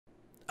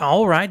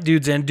Alright,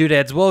 dudes and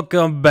dudettes,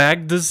 welcome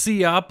back to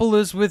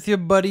Seaopolis with your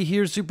buddy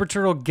here,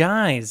 Superturtle.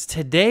 Guys,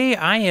 today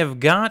I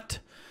have got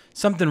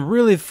something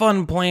really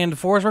fun planned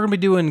for us. We're going to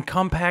be doing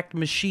compact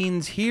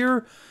machines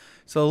here.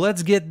 So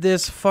let's get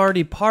this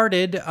farty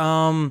parted.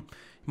 You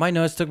might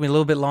notice it took me a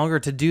little bit longer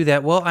to do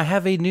that. Well, I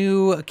have a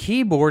new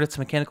keyboard. It's a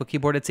mechanical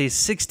keyboard. It's a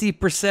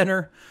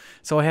 60%er.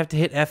 So I have to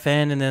hit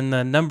FN and then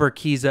the number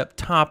keys up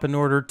top in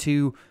order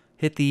to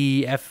hit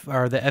the F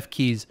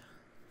keys.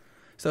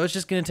 So it's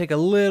just going to take a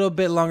little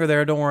bit longer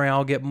there. Don't worry,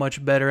 I'll get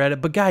much better at it.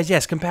 But guys,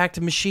 yes,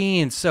 compacted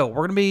machines. So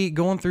we're going to be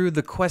going through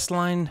the quest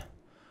line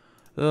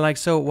like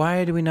so.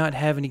 Why do we not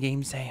have any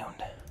game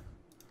sound?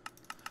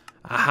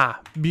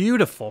 Aha,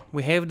 beautiful.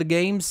 We have the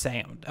game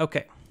sound.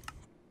 Okay.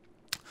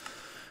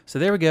 So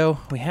there we go.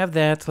 We have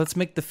that. Let's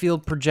make the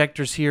field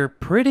projectors here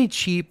pretty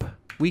cheap.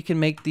 We can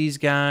make these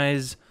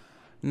guys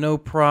no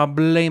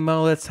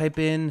problemo. Let's type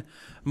in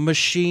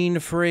machine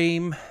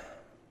frame.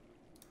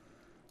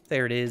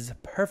 There it is.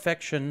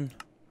 Perfection.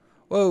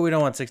 Whoa, we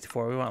don't want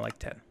 64. We want like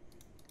 10.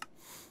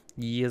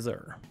 Yes,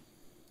 sir.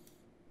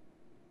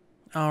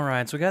 All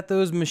right, so we got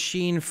those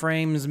machine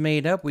frames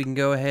made up. We can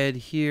go ahead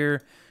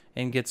here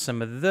and get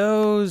some of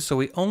those. So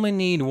we only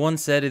need one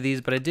set of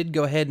these, but I did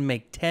go ahead and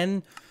make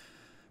 10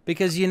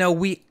 because, you know,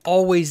 we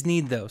always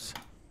need those.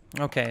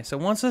 Okay, so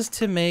it wants us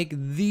to make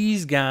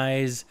these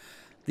guys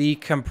the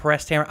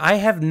compressed hammer. I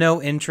have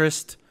no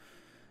interest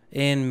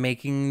in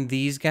making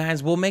these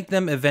guys. We'll make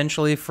them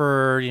eventually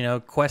for, you know,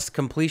 quest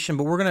completion,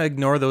 but we're going to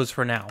ignore those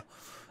for now.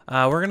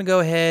 We're going to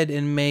go ahead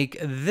and make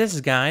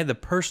this guy the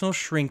personal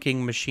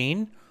shrinking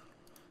machine.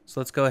 So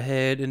let's go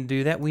ahead and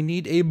do that. We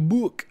need a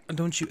book.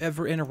 Don't you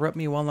ever interrupt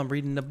me while I'm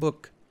reading the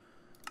book.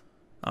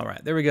 All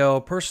right, there we go.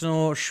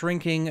 Personal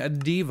shrinking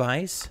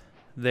device.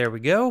 There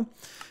we go.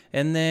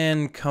 And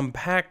then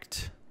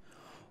compact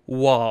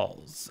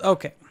walls.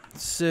 Okay,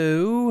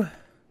 so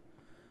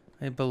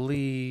I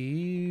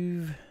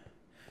believe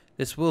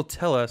this will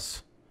tell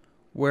us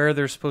where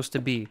they're supposed to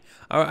be.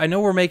 I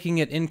know we're making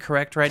it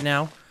incorrect right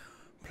now.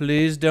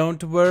 Please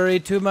don't worry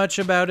too much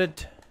about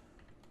it.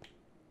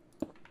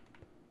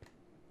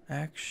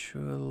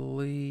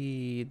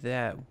 Actually,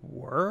 that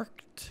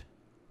worked.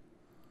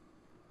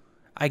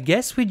 I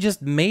guess we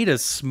just made a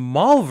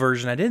small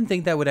version. I didn't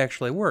think that would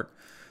actually work.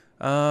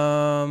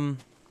 Yeah,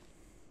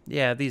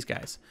 these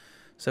guys.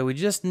 So we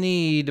just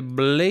need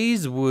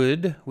blaze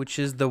wood, which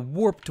is the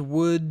warped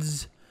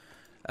woods.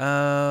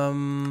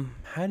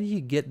 How do you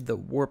get the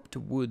warped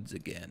woods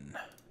again?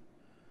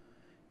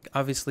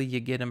 Obviously, you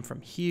get them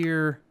from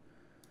here.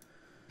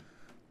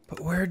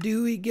 But where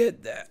do we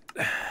get that?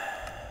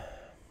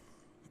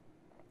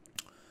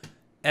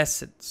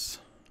 Essence.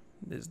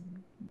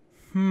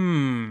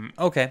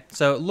 Okay,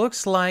 so it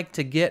looks like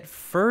to get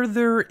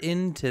further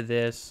into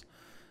this,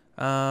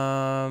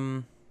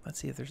 let's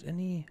see if there's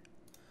any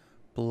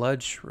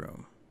blood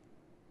shroom.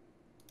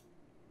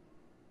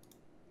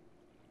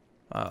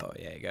 Oh,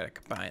 yeah, you gotta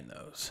combine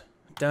those.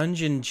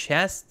 Dungeon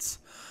chests,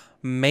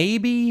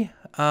 maybe,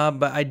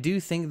 but I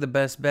do think the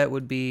best bet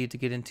would be to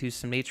get into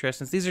some nature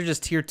essence. These are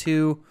just tier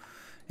 2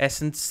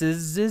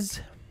 essences.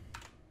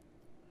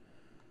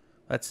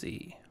 Let's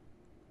see.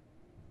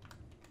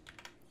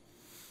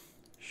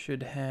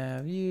 Should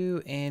have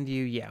you and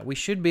you. Yeah, we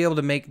should be able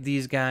to make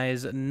these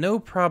guys no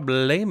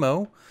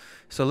problemo.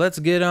 So let's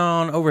get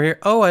on over here.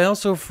 Oh, I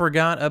also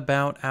forgot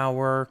about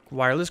our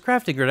wireless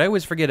crafting grid. I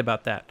always forget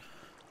about that.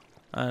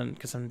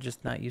 Because I'm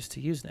just not used to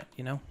using it,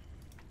 you know?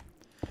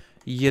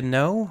 You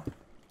know?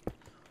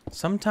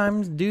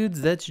 Sometimes,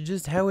 dudes, that's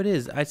just how it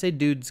is. I say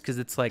dudes because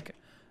it's like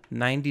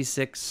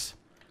 99%.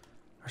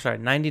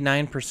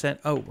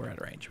 Oh, we're out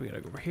of range. We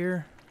gotta go over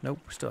here. Nope,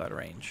 we're still out of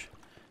range.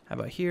 How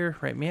about here?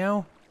 Right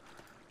meow?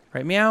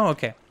 Right meow?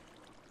 Okay.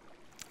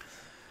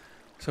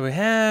 So we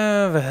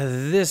have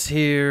this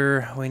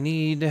here. We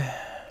need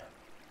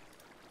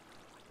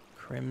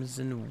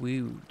crimson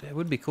wood. It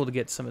would be cool to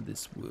get some of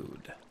this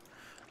wood.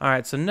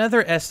 Alright, so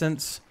another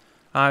essence.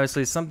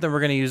 Obviously, something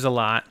we're going to use a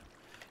lot.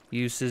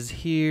 Uses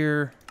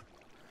here.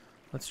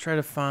 Let's try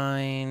to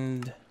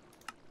find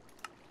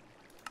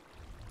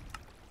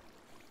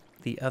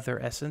the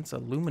other essence.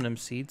 Aluminum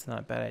seeds, not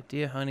a bad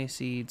idea. Honey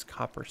seeds,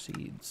 copper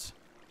seeds.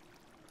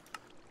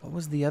 What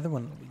was the other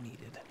one that we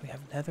needed? We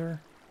have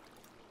nether.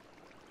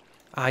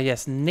 Ah,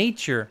 yes,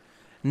 nature.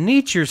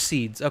 Nature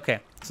seeds. Okay,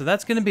 so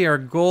that's going to be our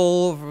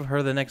goal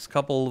for the next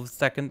couple of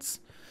seconds.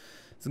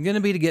 It's going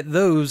to be to get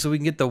those so we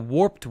can get the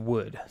warped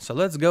wood. So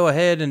let's go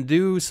ahead and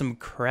do some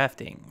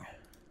crafting.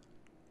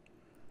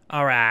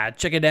 All right,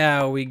 check it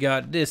out. We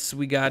got this.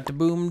 We got the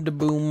boom, the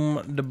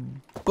boom, the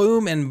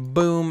boom, and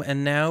boom.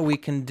 And now we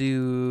can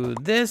do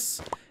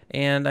this.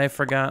 And I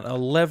forgot a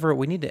lever.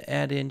 We need to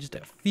add in just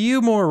a few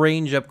more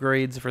range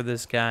upgrades for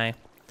this guy.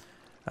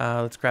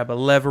 Let's grab a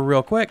lever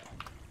real quick.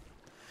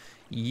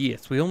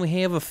 Yes, we only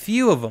have a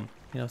few of them.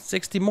 You know,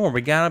 60 more.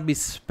 We gotta be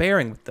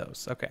sparing with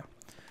those. Okay.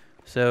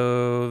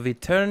 So we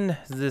turn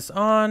this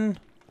on.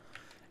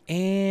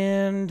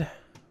 And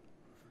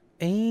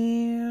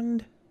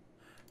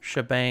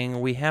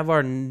shebang. We have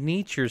our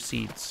nature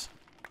seeds.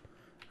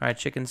 All right,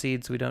 chicken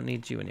seeds, we don't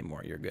need you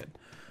anymore. You're good.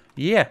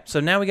 Yeah, so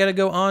now we got to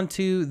go on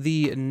to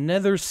the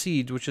nether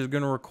siege, which is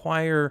going to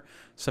require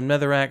some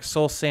netherrack,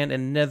 soul sand,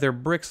 and nether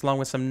bricks, along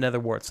with some nether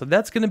warts. So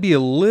that's going to be a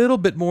little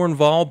bit more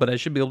involved, but I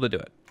should be able to do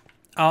it.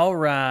 All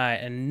right,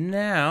 and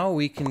now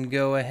we can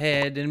go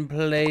ahead and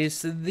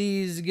place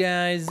these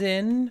guys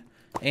in,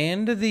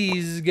 and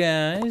these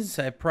guys.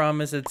 I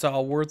promise it's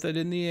all worth it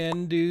in the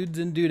end, dudes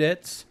and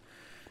dudettes.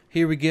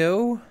 Here we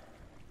go.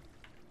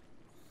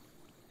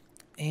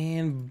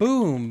 And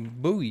boom,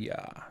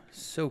 booyah.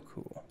 So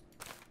cool.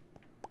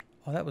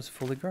 Oh, that was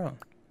fully grown.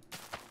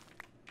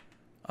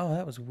 Oh,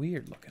 that was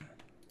weird looking.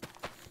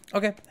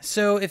 Okay,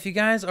 so if you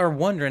guys are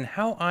wondering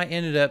how I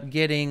ended up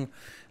getting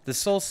the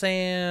soul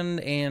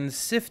sand and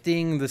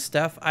sifting the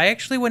stuff, I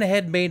actually went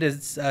ahead and made a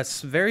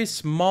very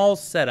small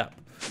setup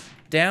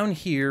down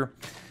here.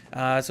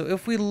 So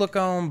if we look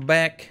on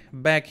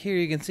back here,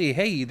 you can see,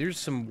 hey, there's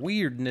some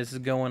weirdness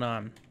going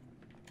on.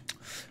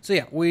 So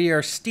yeah, we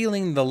are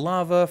stealing the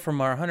lava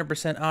from our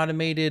 100%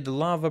 automated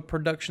lava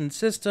production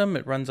system.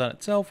 It runs on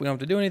itself. We don't have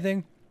to do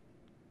anything.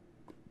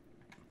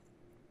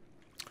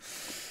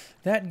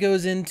 That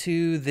goes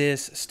into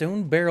this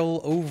stone barrel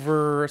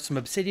over some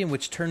obsidian,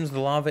 which turns the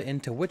lava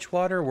into witch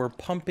water. We're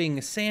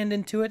pumping sand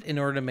into it in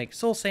order to make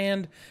soul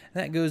sand.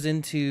 That goes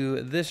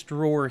into this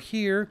drawer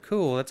here.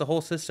 Cool, that's a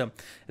whole system.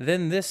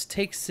 Then this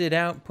takes it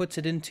out, puts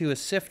it into a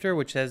sifter,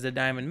 which has the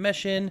diamond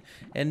mesh in,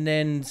 and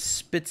then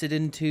spits it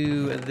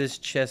into this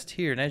chest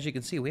here. And as you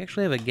can see, we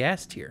actually have a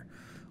gas tier.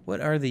 What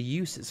are the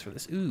uses for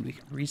this? Ooh, we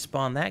can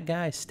respawn that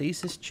guy.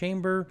 Stasis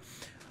chamber.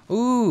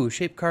 Ooh,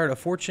 shape card, a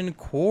fortune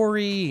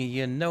quarry.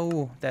 You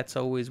know that's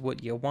always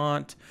what you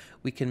want.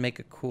 We can make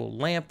a cool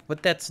lamp,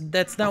 but that's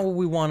not what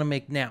we want to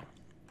make now.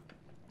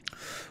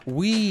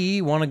 We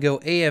want to go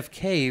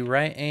AFK,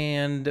 right,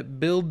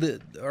 and build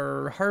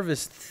or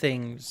harvest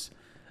things.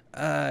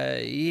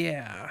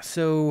 Yeah,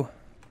 so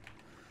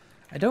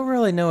I don't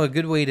really know a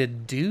good way to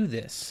do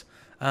this.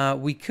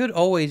 We could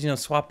always,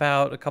 swap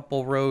out a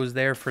couple rows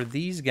there for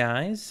these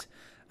guys.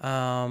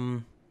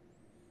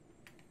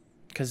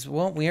 Because,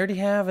 well, we already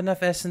have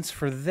enough essence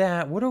for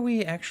that. What are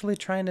we actually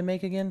trying to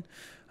make again?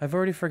 I've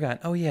already forgotten.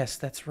 Oh, yes,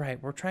 that's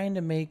right. We're trying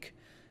to make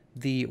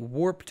the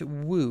warped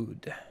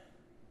wood.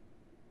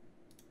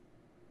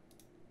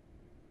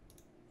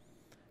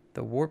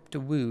 The warped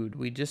wood.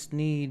 We just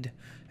need...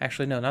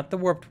 Actually, no, not the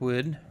warped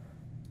wood.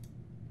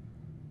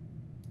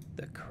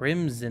 The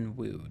crimson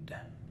wood.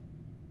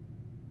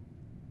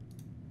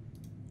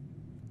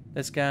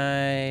 This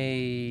guy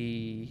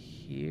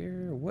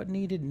here. What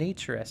needed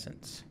nature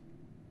essence?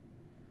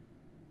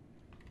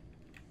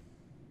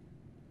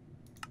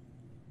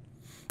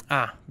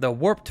 Ah, the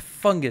warped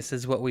fungus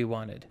is what we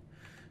wanted.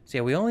 So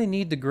yeah, we only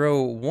need to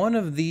grow one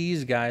of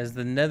these guys,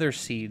 the nether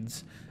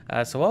seeds.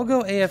 So I'll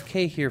go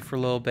AFK here for a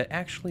little bit.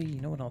 Actually,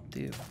 you know what I'll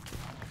do?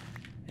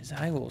 Is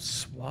I will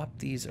swap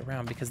these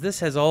around because this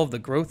has all of the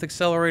growth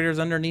accelerators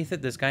underneath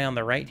it. This guy on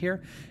the right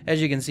here.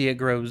 As you can see, it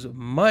grows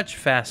much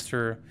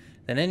faster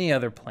than any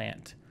other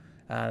plant.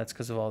 That's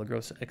because of all the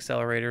growth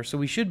accelerators. So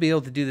we should be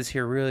able to do this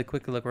here really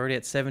quickly. Look, we're already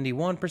at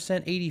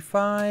 71%,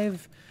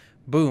 85.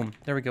 Boom.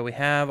 There we go. We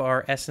have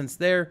our essence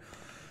there.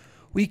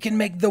 We can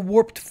make the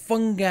warped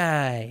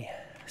fungi.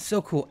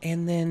 So cool.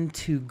 And then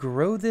to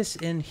grow this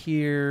in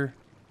here,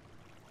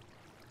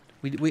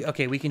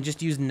 okay, we can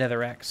just use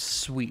netherrack.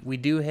 Sweet. We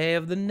do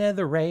have the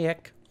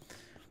netherrack.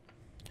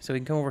 So we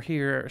can come over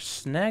here,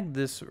 snag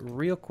this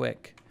real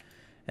quick,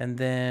 and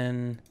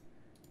then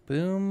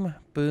boom,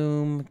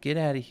 boom, get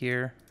out of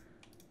here.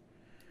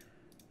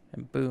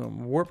 And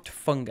boom, warped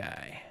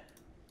fungi.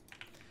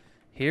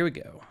 Here we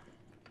go.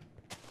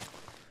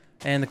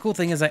 And the cool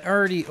thing is I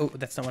already... Oh,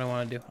 that's not what I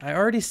want to do. I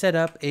already set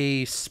up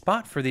a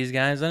spot for these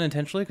guys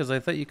unintentionally because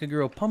I thought you could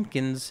grow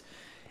pumpkins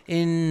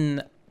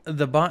in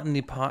the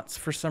botany pots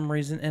for some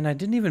reason, and I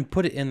didn't even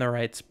put it in the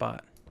right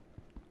spot.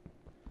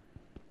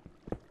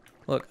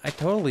 Look, I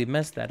totally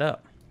messed that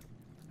up.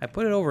 I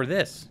put it over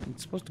this.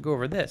 It's supposed to go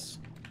over this.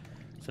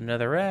 So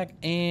another rack,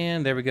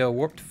 and there we go,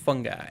 warped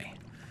fungi.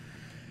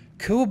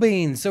 Cool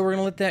beans. So we're going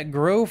to let that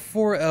grow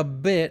for a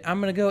bit. I'm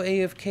going to go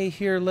AFK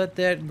here, let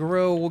that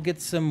grow. We'll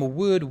get some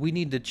wood. We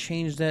need to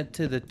change that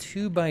to the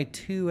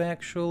 2x2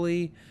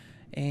 actually.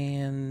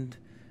 And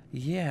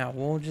yeah,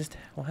 we'll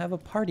have a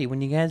party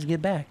when you guys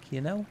get back, you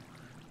know?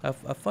 A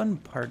fun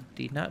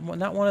party, not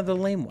one of the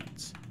lame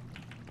ones.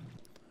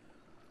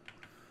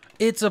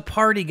 It's a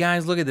party,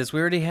 guys. Look at this.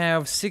 We already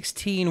have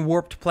 16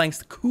 warped planks.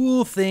 The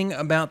cool thing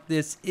about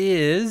this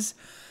is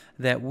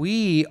that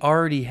we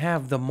already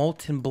have the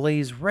molten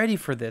blaze ready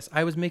for this.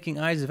 I was making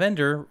Eyes of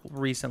Ender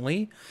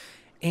recently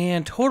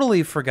and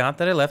totally forgot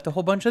that I left a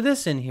whole bunch of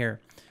this in here.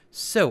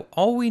 So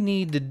all we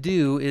need to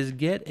do is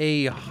get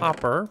a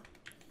hopper,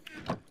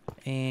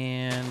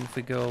 and if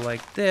we go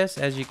like this,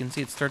 as you can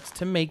see, it starts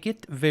to make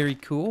it. Very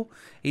cool.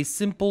 A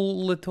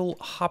simple little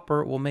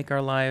hopper will make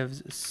our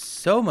lives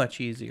so much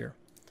easier.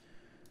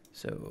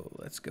 So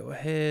let's go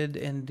ahead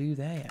and do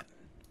that.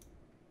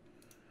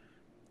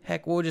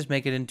 Heck, we'll just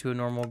make it into a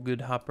normal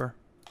good hopper.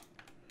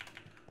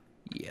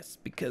 Yes,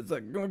 because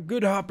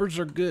good hoppers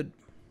are good.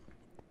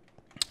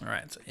 All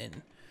right, so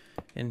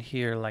in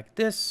here like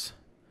this.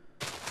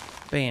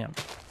 Bam.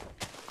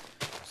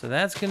 So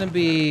that's going to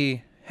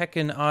be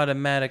heckin'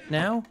 automatic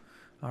now.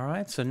 All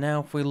right, so now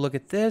if we look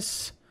at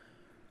this,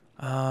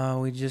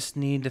 we just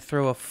need to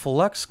throw a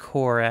flux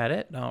core at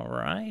it. All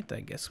right, I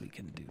guess we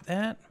can do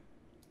that.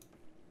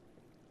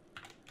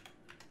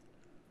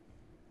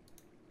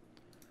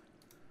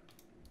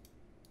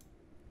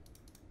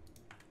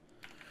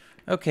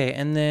 Okay,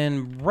 and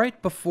then right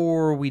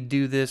before we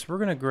do this, we're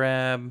gonna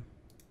grab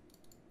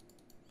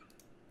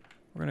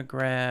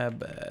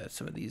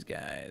some of these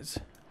guys.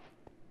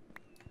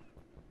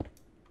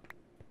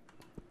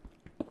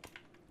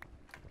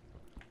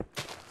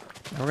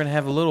 We're gonna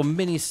have a little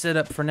mini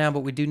setup for now, but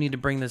we do need to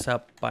bring this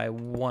up by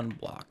 1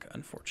 block,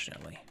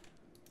 unfortunately.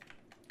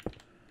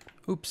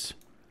 Oops.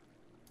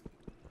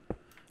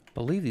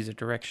 Believe these are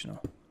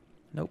directional.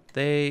 Nope,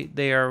 they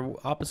are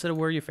opposite of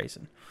where you're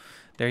facing.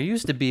 There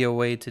used to be a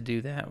way to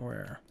do that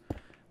where,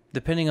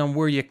 depending on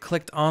where you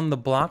clicked on the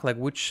block, like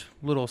which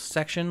little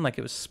section, like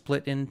it was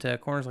split into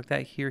corners like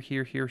that, here,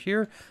 here, here,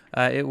 here,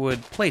 it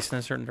would place in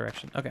a certain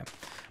direction. Okay,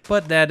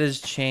 but that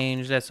has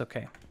changed. That's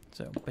okay.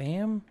 So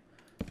bam,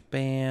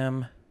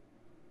 bam,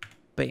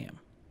 bam.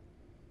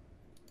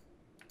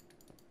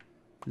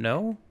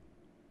 No?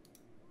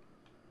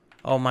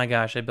 Oh my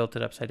gosh, I built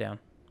it upside down.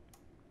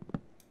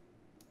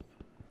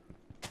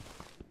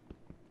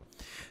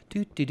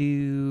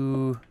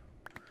 Doo-doo-doo.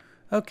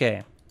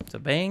 Okay, so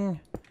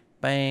bang,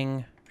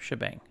 bang,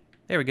 shebang.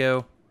 There we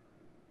go.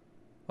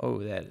 Oh,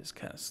 that is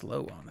kind of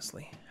slow,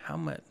 honestly. How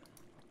much?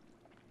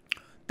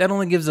 That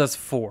only gives us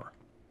 4.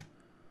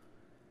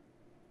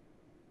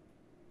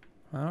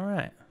 All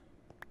right.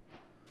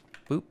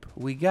 Boop,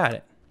 we got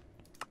it.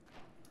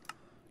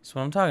 That's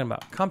what I'm talking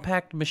about.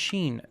 Compact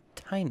machine,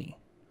 tiny.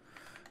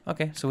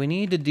 Okay, so we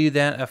need to do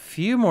that a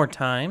few more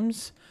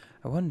times.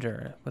 I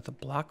wonder, with a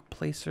block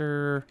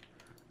placer...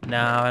 No,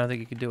 I don't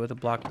think you could do it with a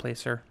block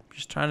placer.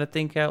 Just trying to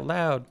think out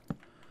loud.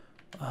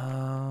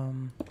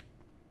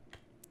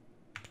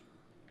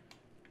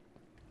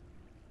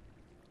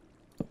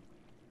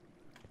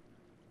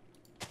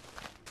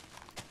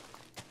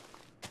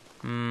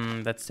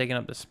 That's taking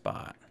up the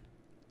spot.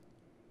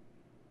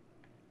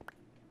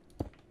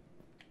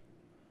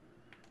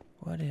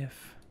 What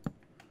if...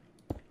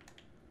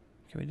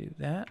 Can we do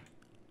that?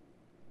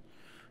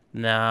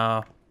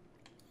 No.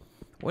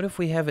 What if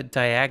we have it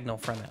diagonal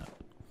from it?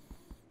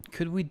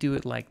 Could we do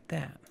it like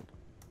that?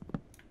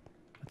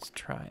 Let's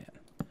try it.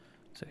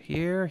 So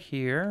here,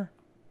 here.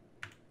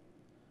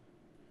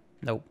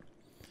 Nope.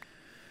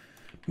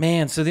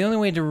 Man, so the only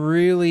way to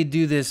really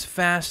do this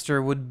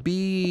faster would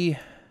be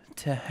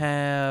to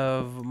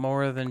have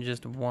more than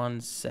just one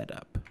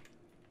setup.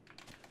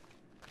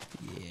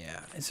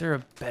 Yeah. Is there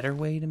a better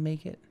way to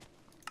make it?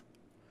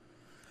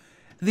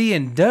 The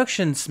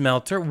induction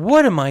smelter?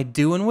 What am I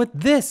doing with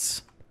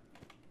this?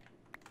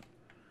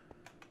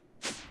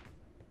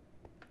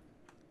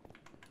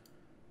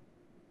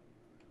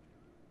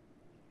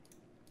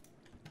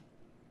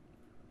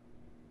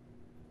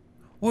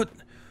 What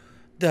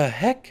the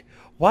heck?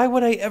 Why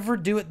would I ever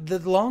do it the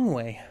long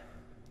way?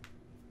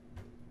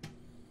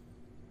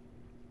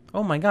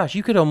 Oh my gosh,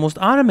 you could almost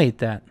automate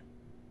that.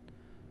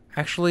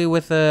 Actually,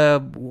 with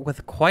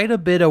quite a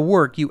bit of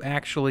work, you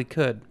actually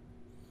could.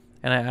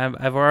 And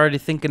I've already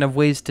thinking of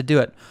ways to do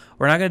it.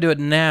 We're not going to do it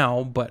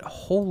now, but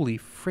holy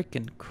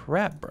freaking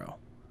crap, bro.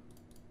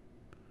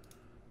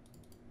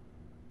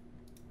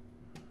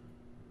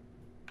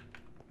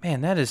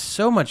 Man, that is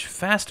so much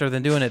faster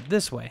than doing it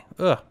this way.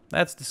 Ugh,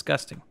 that's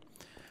disgusting.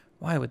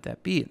 Why would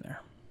that be in there?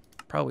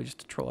 Probably just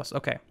to troll us.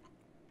 Okay.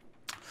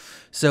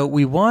 So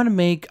we want to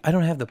make... I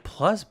don't have the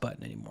plus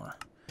button anymore.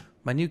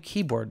 My new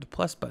keyboard, the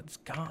plus button's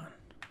gone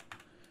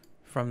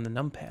from the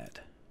numpad.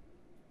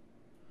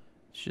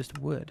 It's just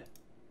wood.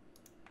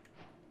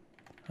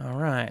 All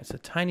right, it's a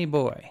tiny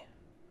boy.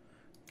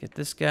 Get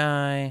this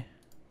guy.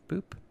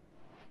 Boop.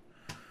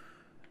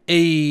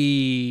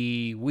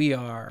 Hey, we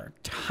are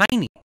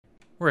tiny.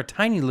 We're a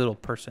tiny little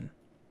person.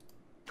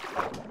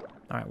 All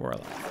right, we're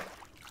alive.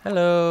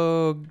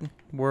 Hello,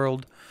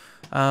 world.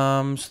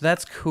 So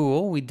that's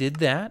cool. We did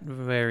that.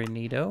 Very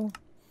neato.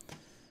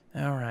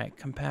 All right,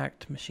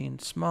 compact machine,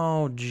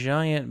 small,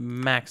 giant,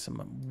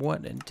 maximum.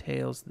 What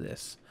entails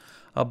this?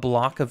 A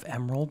block of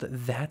emerald.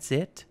 That's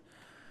it.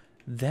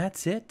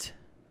 That's it.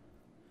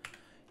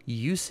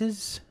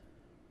 Uses.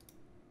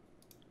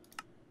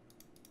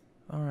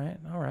 All right,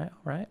 all right,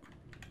 all right.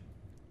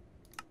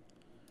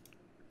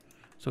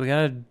 So we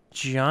got a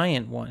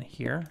giant one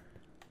here.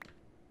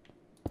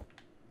 All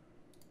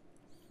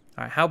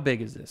right, how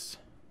big is this?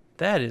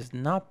 That is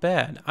not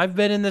bad. I've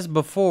been in this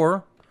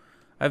before.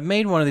 I've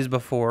made one of these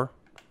before.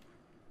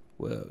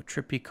 Whoa,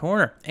 trippy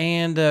corner.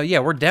 And yeah,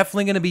 we're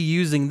definitely going to be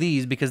using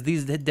these because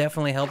these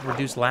definitely help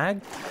reduce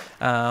lag.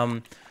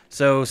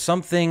 So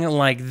something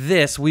like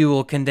this, we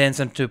will condense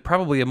into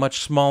probably a much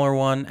smaller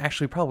one.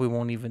 Actually, probably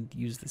won't even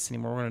use this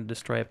anymore. We're going to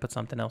destroy it, put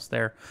something else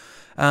there.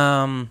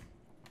 But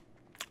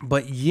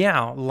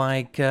yeah,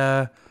 like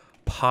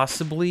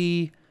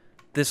possibly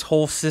this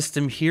whole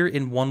system here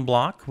in one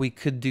block. We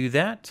could do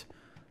that.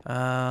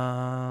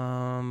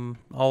 All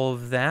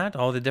of that,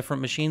 all the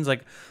different machines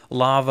like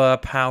lava,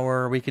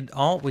 power, we could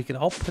all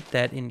put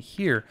that in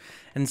here.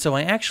 And so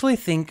I actually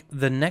think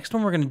the next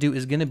one we're going to do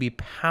is going to be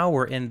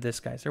power in this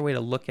guy. Is there a way to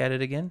look at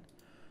it again?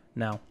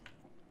 No.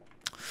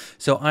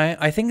 So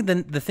I think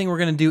the thing we're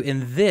going to do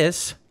in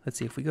this, let's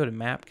see if we go to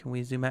map, can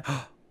we zoom out?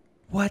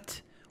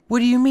 What? What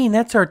do you mean?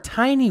 That's our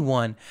tiny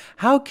one.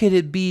 How could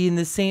it be in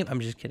the same?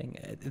 I'm just kidding.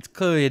 It's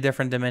clearly a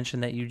different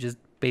dimension that you just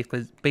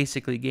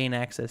basically gain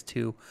access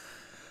to.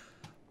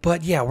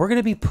 But yeah, we're going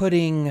to be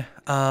putting,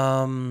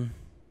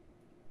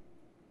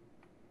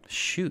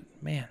 shoot,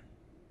 man.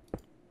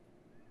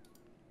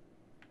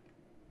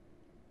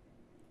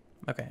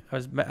 Okay,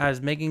 I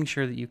was making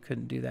sure that you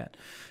couldn't do that.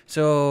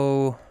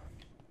 So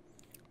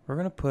we're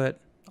going to put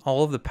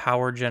all of the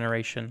power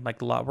generation,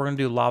 like we're going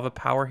to do lava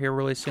power here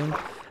really soon.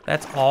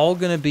 That's all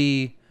going to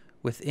be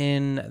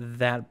within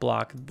that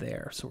block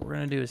there. So what we're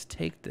going to do is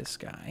take this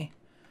guy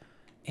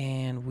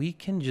and we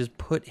can just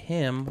put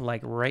him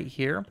like right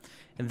here.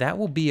 And that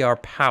will be our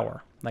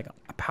power. Like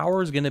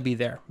power is going to be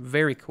there.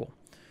 Very cool.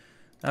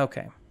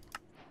 Okay.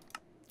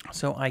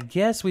 So I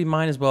guess we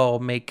might as well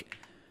make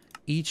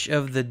each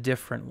of the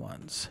different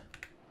ones.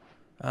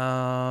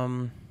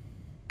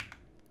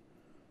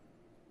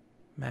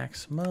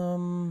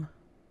 Maximum,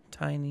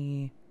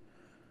 tiny,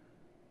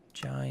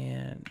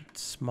 giant,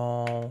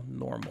 small,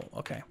 normal.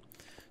 Okay.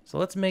 So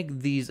let's make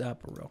these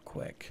up real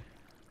quick.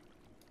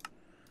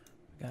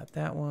 Got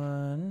that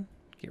one.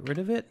 Get rid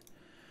of it.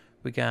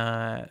 We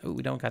got, oh,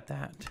 we don't got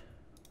that.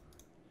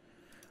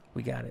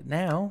 We got it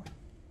now.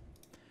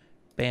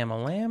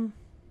 Bam-a-lam.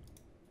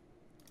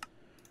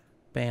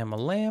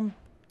 Bam-a-lam.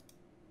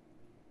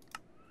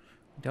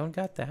 Don't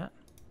got that.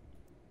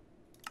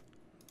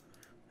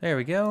 There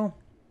we go.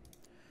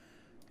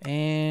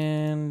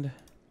 And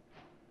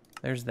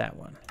there's that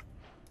one.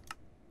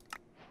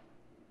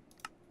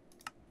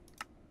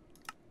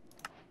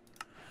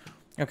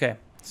 Okay.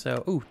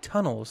 So, ooh,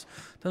 tunnels.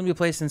 Tunnels will be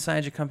placed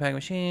inside your compact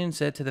machine,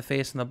 set to the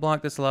face on the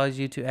block. This allows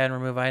you to add and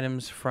remove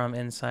items from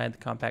inside the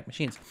compact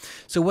machines.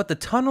 So what the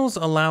tunnels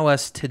allow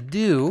us to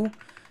do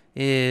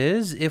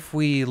is, if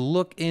we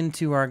look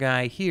into our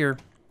guy here,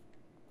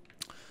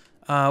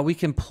 we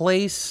can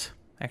place,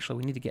 actually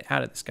we need to get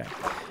out of this guy.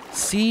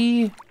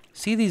 See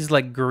these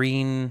like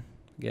green,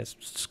 I guess,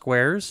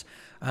 squares?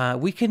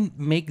 We can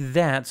make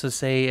that, so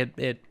say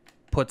it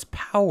puts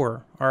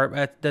power, or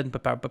it doesn't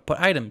put power, but put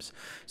items.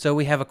 So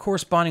we have a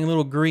corresponding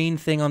little green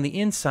thing on the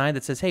inside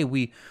that says, hey,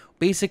 we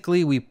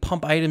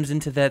pump items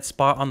into that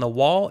spot on the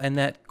wall, and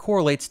that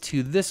correlates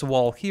to this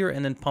wall here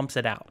and then pumps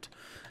it out.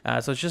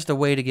 So it's just a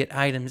way to get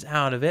items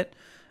out of it.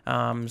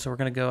 So we're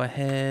going to go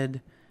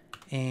ahead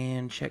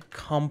and check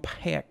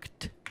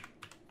compact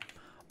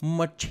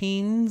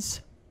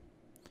machines.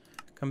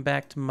 Come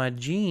back to my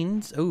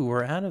jeans. Oh,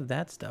 we're out of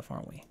that stuff,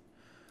 aren't we?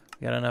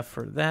 We got enough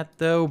for that,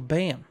 though.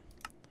 Bam.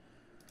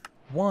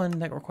 One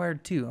that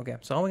required two. Okay,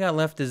 so all we got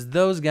left is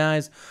those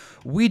guys.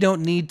 We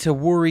don't need to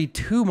worry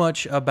too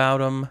much about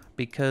them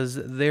because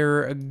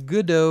they're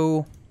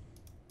goodo.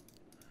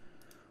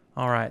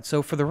 All right,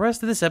 so for the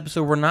rest of this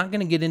episode, we're not going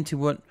to get into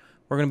what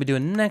we're going to be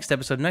doing next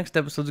episode. Next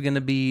episode is going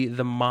to be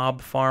the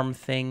mob farm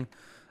thing.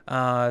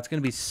 It's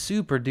going to be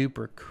super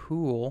duper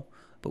cool,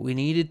 but we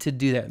needed to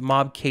do that.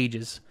 Mob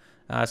cages.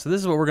 So this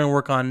is what we're going to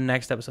work on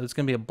next episode. It's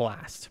going to be a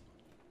blast.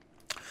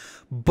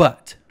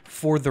 But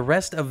for the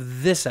rest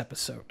of this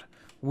episode,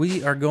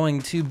 we are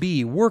going to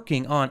be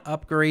working on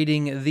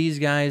upgrading these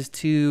guys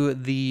to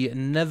the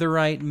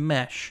Netherite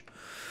mesh.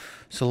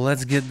 So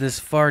let's get this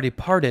farty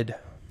parted.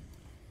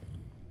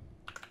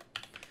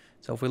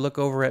 So if we look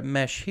over at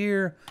mesh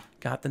here,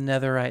 got the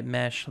Netherite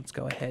mesh. Let's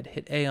go ahead,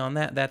 hit A on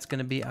that. That's going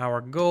to be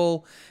our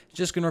goal. It's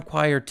just going to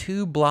require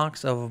 2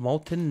 blocks of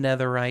molten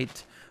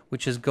Netherite,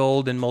 which is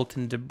gold, and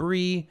molten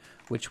debris,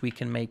 which we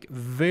can make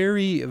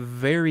very,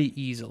 very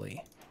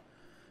easily.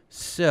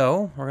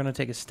 So we're going to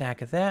take a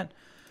stack of that,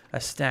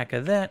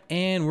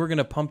 and we're going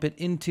to pump it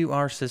into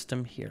our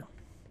system here.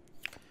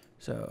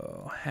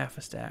 So half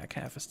a stack,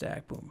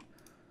 boom,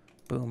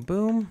 boom,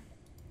 boom.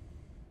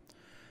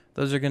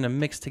 Those are going to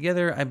mix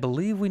together. I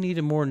believe we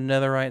needed more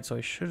netherite, so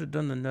I should have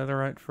done the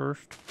netherite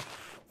first.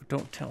 But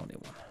don't tell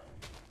anyone.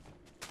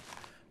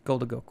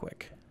 Gold to go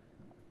quick.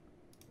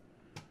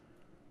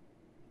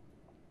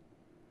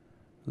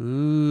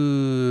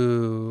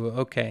 Ooh,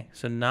 okay.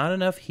 So not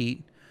enough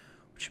heat,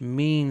 which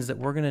means that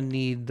we're going to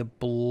need the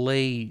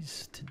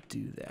blaze to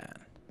do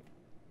that.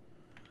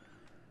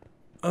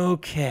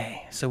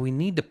 Okay, so we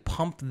need to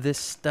pump this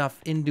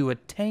stuff into a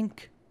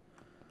tank.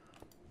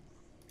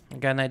 I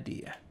got an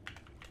idea.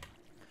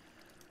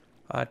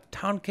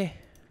 Tanke.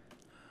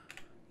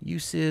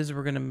 Uses,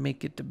 we're going to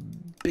make it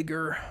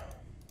bigger.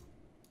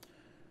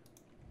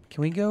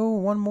 Can we go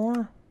one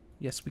more?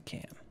 Yes, we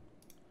can.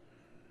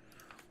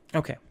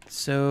 Okay,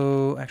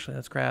 so actually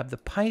let's grab the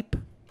pipe.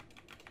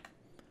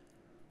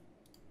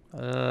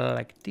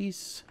 Like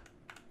this.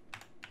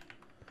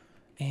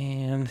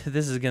 And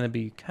this is going to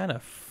be kind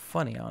of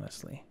funny,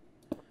 honestly.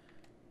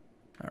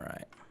 All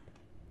right.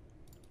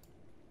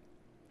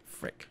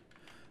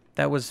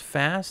 That was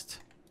fast.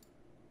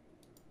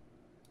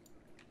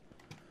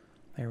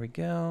 There we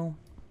go.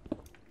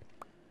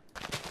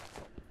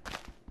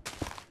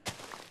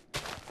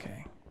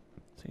 Okay.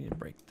 So you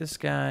break this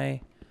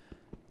guy.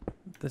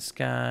 This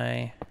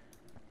guy.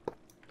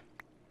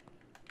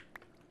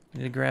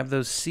 Need to grab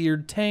those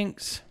seared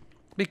tanks.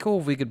 Be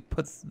cool if we could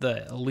put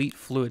the elite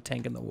fluid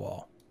tank in the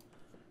wall.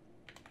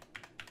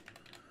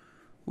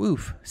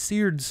 Woof.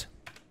 Seareds.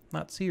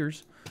 Not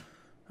Sears.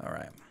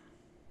 Alright.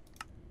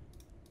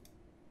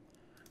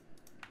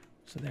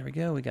 So there we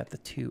go. We got the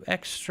 2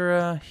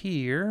 extra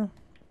here.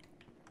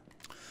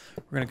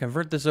 We're going to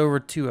convert this over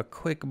to a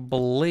quick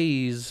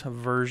blaze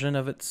version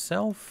of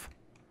itself.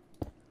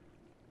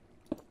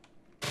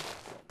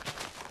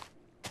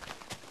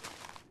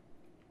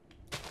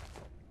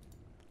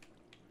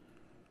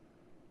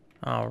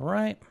 All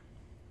right.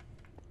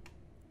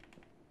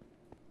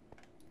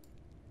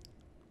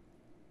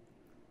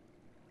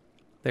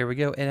 There we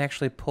go. It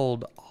actually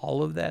pulled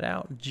all of that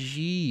out.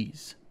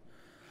 Jeez.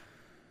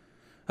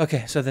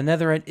 Okay, so the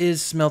netherite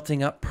is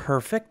smelting up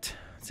perfect.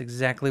 That's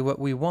exactly what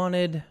we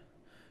wanted.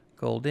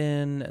 Gold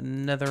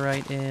in,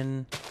 netherite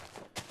in.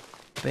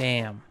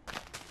 Bam.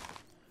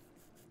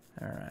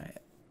 All right.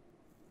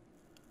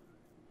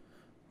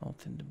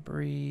 Molten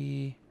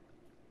debris.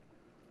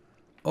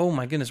 Oh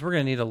my goodness, we're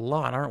going to need a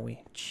lot, aren't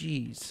we?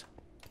 Jeez.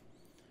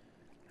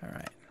 All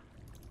right.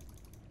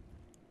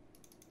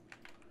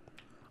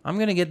 I'm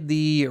going to get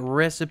the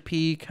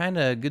recipe kind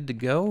of good to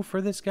go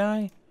for this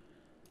guy.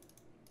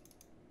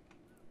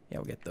 Yeah,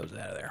 we'll get those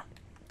out of there.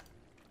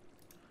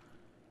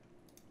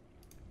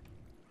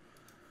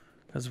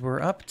 Because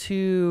we're up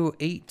to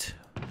 8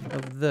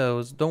 of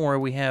those. Don't worry,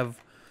 we have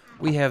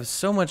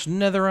so much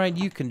netherite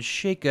you can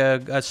shake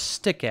a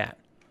stick at.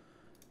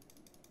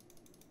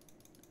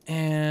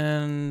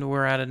 And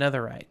we're out of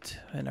netherite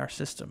in our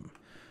system.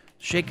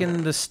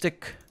 Shaking the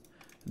stick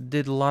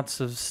did lots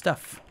of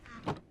stuff.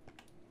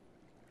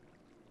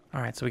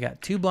 Alright, so we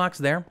got 2 blocks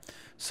there.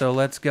 So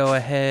let's go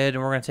ahead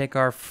and we're going to take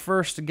our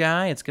first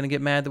guy. It's going to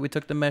get mad that we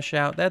took the mesh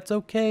out. That's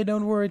okay.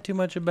 Don't worry too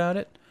much about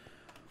it.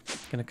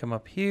 Going to come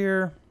up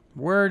here.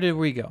 Where did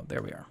we go?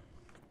 There we are.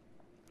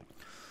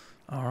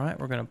 Alright,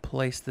 we're going to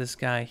place this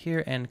guy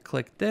here and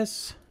click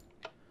this.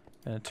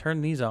 Going to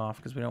turn these off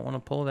because we don't want to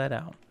pull that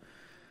out.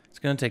 It's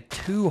going to take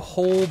 2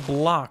 whole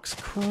blocks.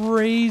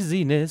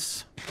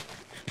 Craziness.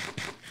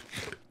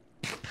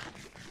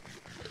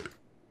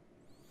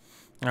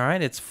 All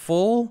right, it's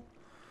full.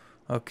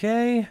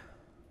 Okay.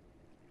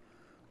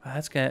 Wow,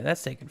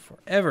 that's taking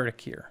forever to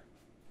cure.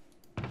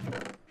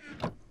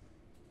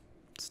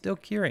 It's still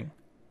curing.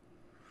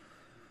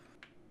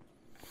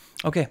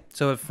 Okay,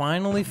 so it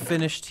finally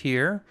finished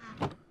here.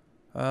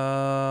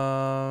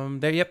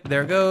 There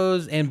it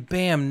goes. And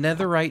bam,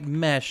 netherite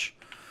mesh.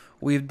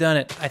 We've done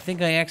it. I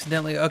think I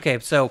accidentally... Okay,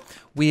 so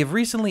we have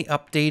recently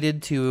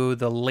updated to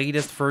the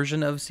latest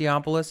version of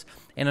Seaopolis,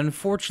 and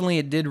unfortunately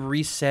it did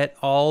reset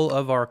all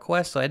of our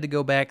quests, so I had to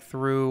go back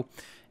through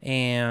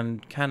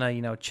and kind of,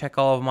 you know, check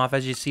all of them off.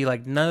 As you see,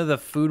 like, none of the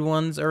food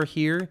ones are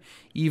here,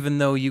 even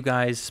though you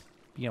guys,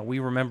 you know, we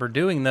remember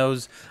doing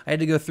those. I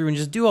had to go through and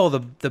just do all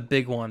the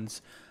big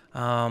ones.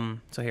 So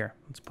here,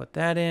 let's put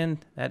that in.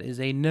 That is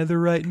a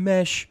netherite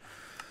mesh.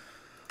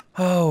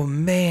 Oh,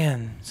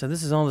 man. So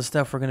this is all the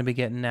stuff we're going to be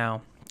getting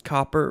now.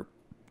 Copper,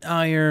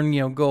 iron,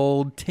 you know,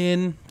 gold,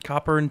 tin,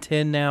 copper and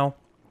tin now.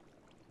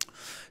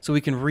 So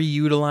we can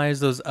reutilize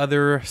those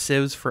other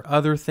sieves for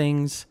other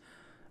things.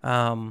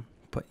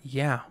 But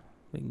yeah,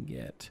 we can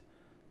get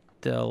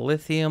the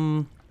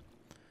lithium.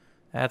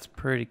 That's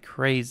pretty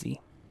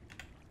crazy.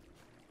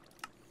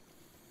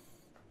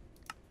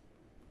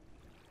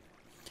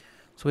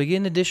 So we get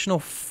an additional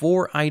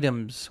 4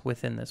 items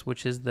within this,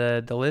 which is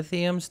the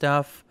lithium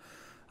stuff.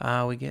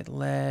 We get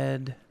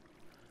lead,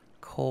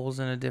 coal's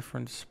in a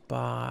different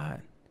spot.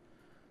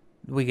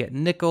 We get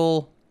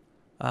nickel.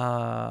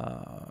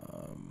 Yeah,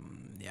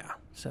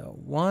 so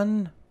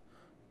 1,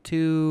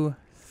 2,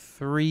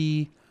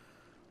 3,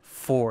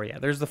 4. Yeah,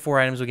 there's the 4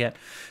 items we get.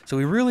 So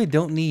we really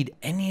don't need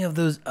any of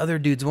those other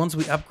dudes. Once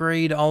we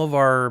upgrade all of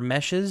our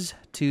meshes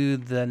to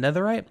the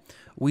netherite,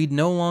 we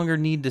no longer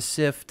need to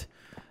sift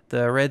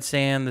the red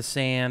sand, the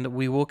sand.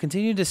 We will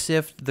continue to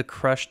sift the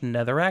crushed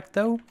netherrack,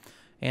 though.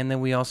 And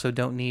then we also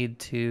don't need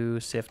to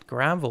sift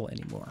gravel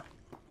anymore,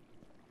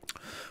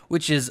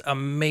 which is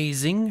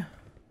amazing.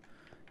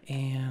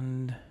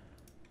 And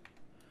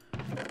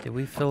did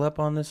we fill up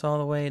on this all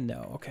the way?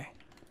 No. Okay.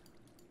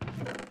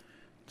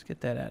 Let's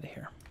get that out of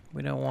here.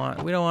 We don't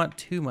want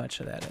too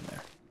much of that in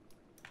there.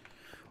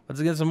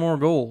 Let's get some more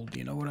gold.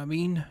 You know what I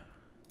mean?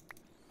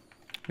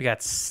 We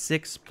got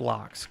 6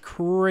 blocks.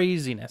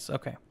 Craziness.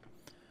 Okay.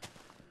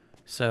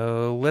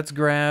 So let's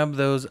grab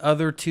those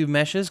other 2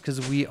 meshes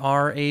because we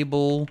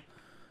do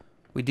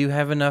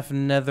have enough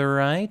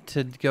netherite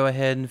to go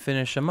ahead and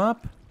finish them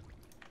up.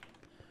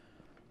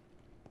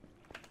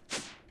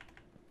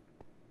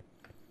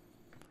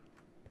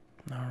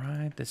 All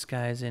right, this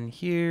guy's in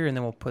here, and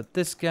then we'll put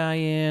this guy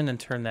in and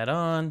turn that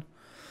on.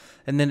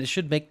 And then it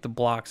should make the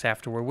blocks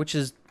afterward, which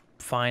is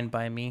fine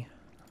by me.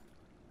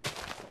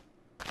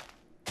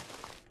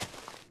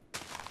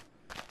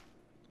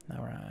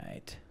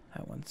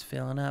 one's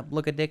filling up.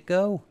 Look at it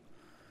go.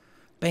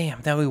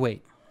 Bam. Now we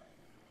wait.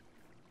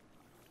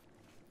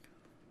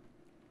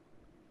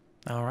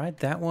 All right,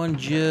 that one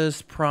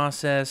just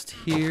processed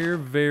here.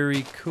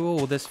 Very cool.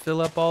 Will this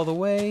fill up all the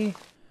way?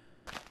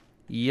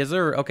 Yes,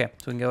 sir. Okay,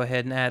 so we can go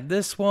ahead and add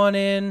this one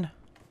in.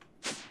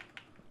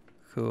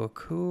 Cool,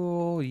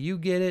 cool. You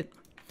get it.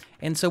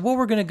 And so what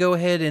we're going to go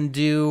ahead and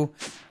do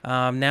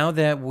now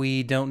that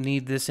we don't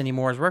need this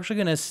anymore is we're actually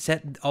going to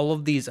set all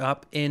of these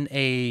up in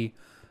a...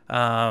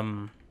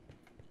 they're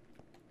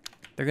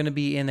going to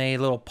be in a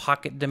little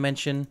pocket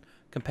dimension,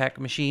 compact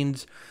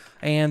machines.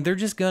 And they're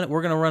just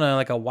we're gonna run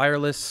like a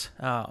wireless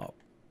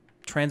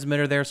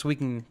transmitter there, so we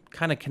can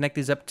kind of connect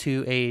these up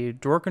to a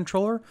drawer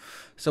controller.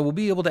 So we'll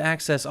be able to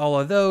access all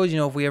of those. You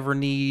know, if we ever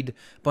need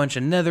a bunch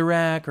of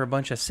netherrack or a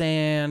bunch of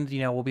sand, you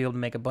know, we'll be able to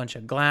make a bunch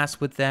of glass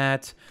with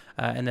that,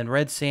 and then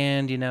red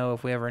sand, you know,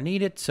 if we ever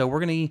need it. So we're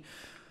gonna,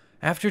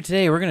 after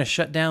today, we're gonna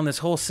shut down this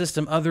whole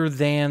system. Other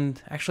than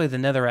actually the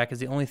netherrack is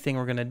the only thing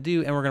we're gonna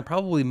do, and we're gonna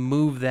probably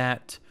move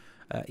that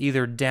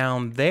either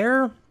down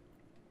there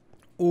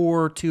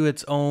or to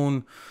its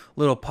own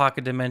little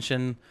pocket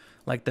dimension,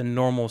 like the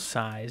normal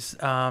size.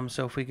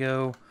 So if we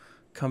go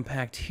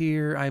compact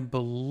here, I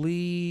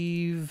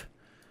believe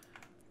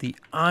the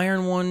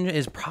iron one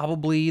is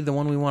probably the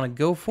one we want to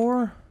go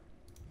for.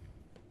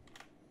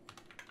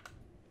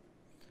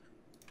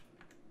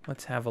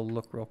 Let's have a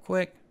look real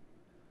quick.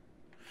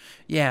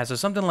 Yeah, so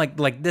something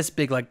like this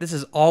big, like this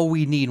is all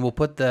we need. We'll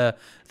put the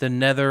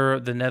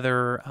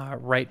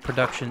netherite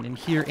production in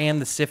here and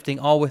the sifting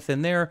all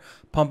within there,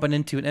 pumping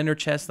into an ender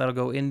chest that'll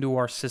go into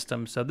our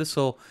system. So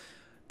this'll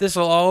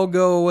all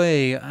go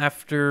away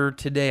after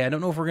today. I don't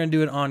know if we're gonna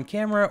do it on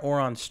camera or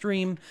on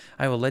stream.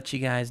 I will let you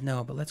guys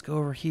know. But let's go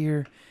over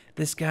here.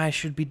 This guy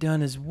should be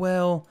done as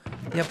well.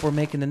 Yep, we're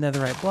making the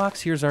netherite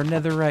blocks. Here's our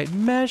netherite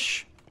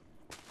mesh.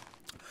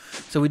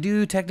 So we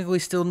do technically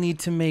still need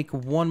to make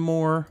one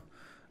more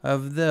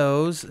of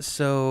those.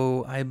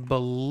 So I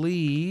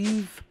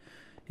believe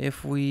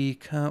if we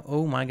come,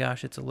 oh my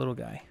gosh, it's a little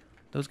guy.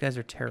 Those guys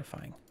are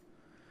terrifying.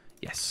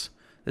 Yes,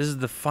 this is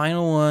the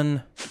final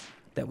one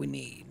that we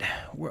need.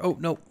 Oh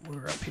no,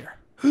 we're up here.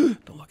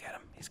 Don't look at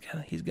him.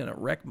 He's gonna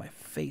wreck my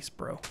face,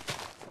 bro.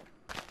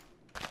 All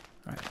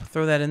right,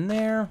 throw that in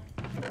there.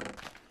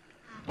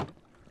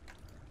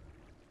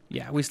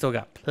 Yeah, we still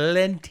got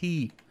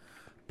plenty.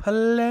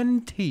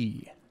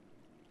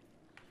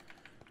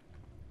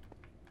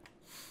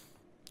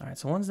 All right,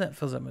 so once that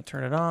fills up, I'm gonna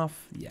turn it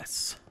off.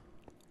 Yes.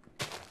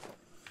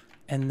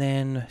 And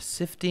then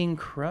sifting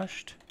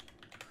crushed.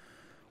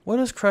 What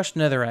does crushed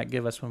netherite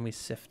give us when we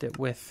sift it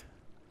with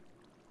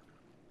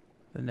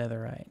the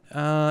netherite?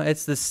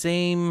 It's the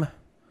same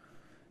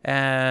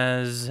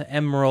as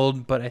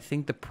emerald, but I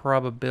think the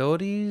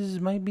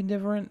probabilities might be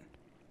different.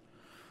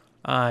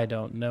 I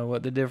don't know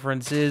what the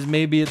difference is.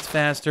 Maybe it's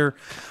faster,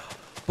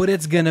 but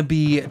it's gonna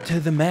be to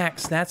the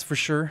max, that's for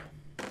sure.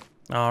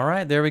 All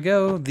right, there we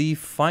go. The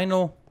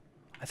final,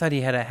 I thought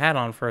he had a hat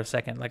on for a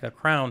second, like a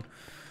crown.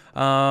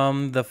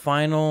 The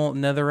final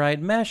netherite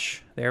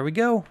mesh. There we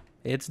go.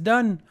 It's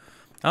done.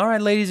 All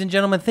right, ladies and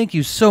gentlemen, thank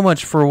you so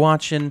much for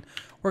watching.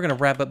 We're going to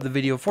wrap up the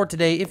video for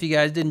today. If you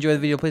guys did enjoy the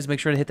video, please make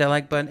sure to hit that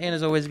like button. And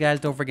as always, guys,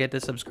 don't forget to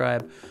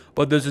subscribe.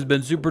 But this has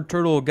been Super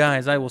Turtle,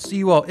 guys. I will see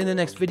you all in the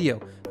next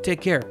video.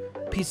 Take care.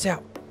 Peace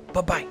out.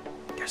 Bye-bye.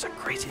 There's a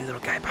crazy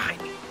little guy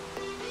behind me.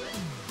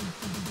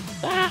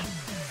 Ah!